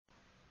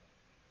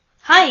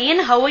Hi, and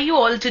how are you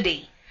all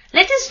today?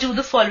 Let us do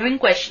the following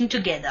question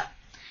together.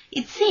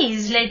 It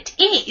says let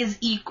A is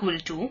equal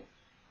to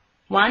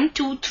 1,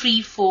 2,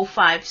 3, 4,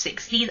 5,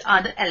 6. These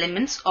are the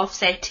elements of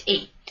set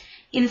A.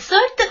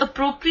 Insert the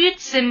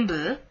appropriate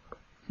symbol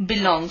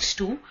belongs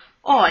to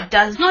or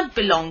does not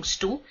belongs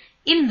to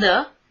in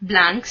the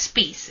blank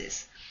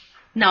spaces.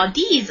 Now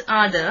these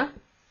are the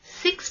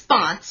 6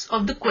 parts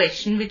of the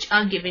question which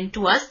are given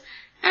to us,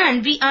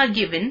 and we are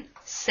given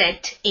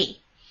set A.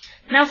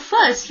 Now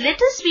first,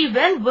 let us be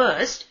well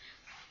versed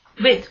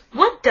with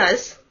what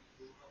does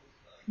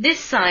this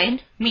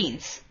sign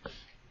means.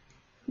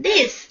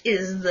 This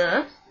is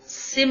the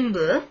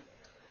symbol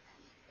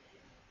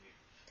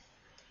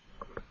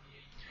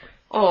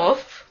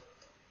of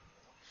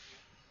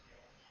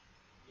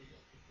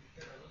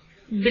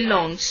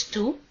belongs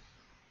to,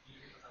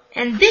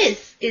 and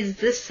this is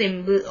the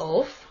symbol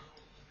of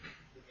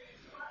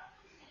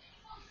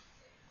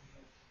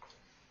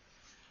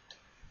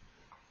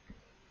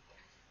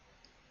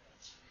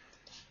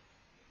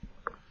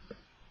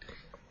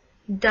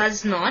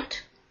does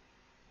not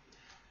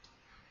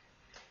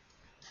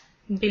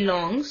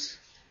belongs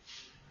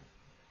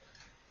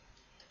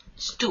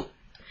to.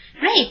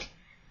 Right?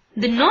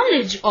 The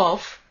knowledge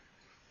of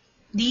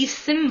these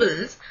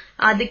symbols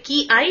are the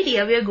key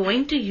idea we are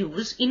going to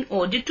use in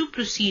order to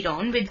proceed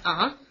on with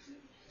our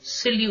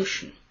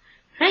solution.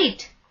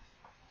 Right?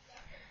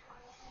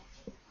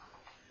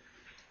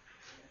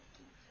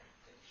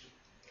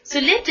 So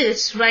let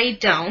us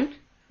write down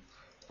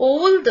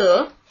all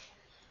the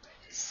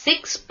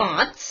 6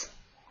 parts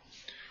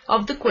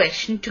of the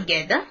question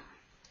together,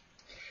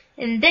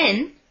 and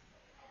then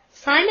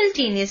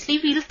simultaneously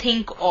we'll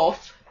think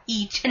of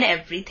each and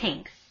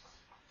everything.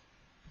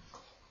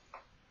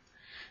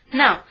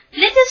 Now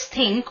let us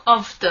think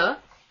of the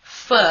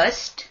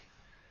first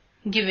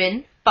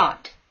given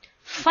part,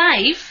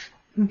 5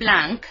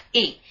 blank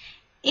A.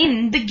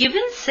 In the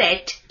given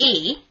set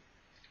A,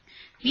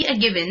 we are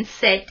given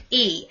set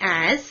A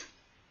as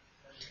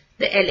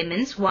the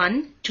elements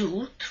 1,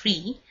 2,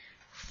 3,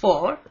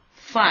 4,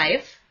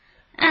 5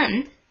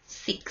 and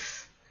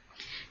 6.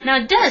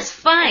 Now does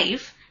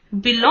 5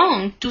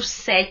 belong to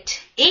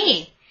set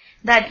A?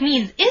 That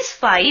means, is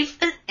 5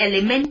 an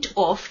element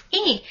of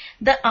A?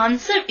 The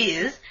answer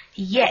is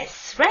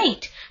yes,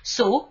 right?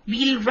 So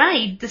we'll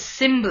write the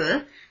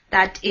symbol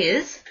that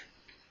is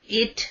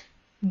it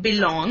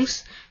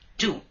belongs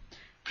to.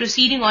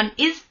 Proceeding on,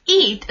 is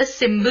 8 a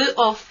symbol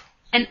of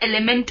an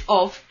element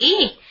of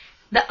A?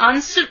 The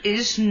answer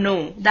is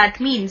no. That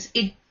means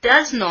it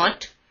does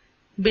not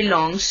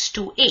belongs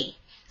to A.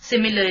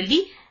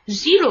 Similarly,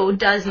 0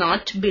 does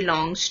not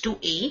belongs to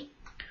A.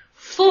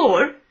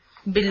 4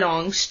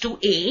 belongs to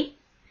A.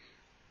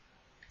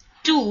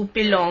 2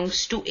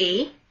 belongs to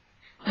A.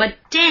 But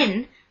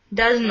 10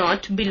 does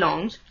not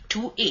belong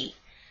to A.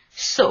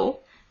 So,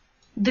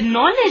 the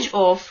knowledge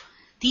of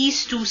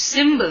these 2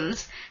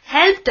 symbols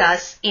helped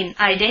us in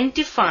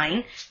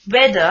identifying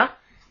whether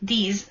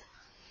these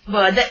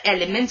were the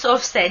elements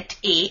of set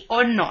A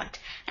or not.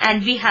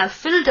 And we have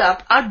filled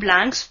up our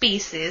blank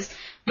spaces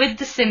with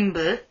the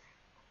symbol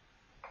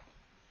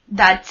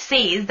that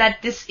says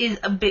that this is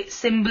a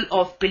symbol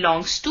of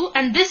belongs to,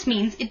 and this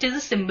means it is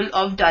a symbol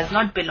of does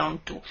not belong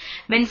to.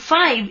 When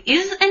 5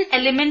 is an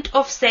element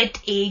of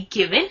set A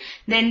given,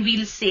 then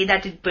we'll say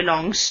that it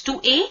belongs to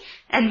A,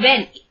 and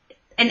when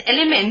an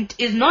element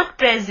is not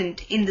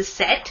present in the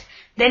set,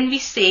 then we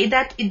say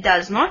that it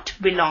does not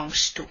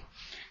belongs to.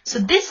 So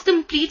this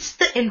completes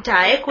the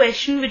entire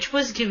question which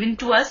was given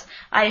to us.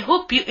 I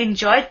hope you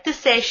enjoyed the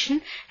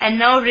session, and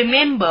now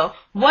remember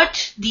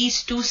what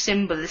these 2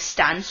 symbols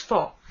stands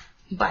for.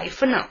 Bye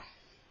for now.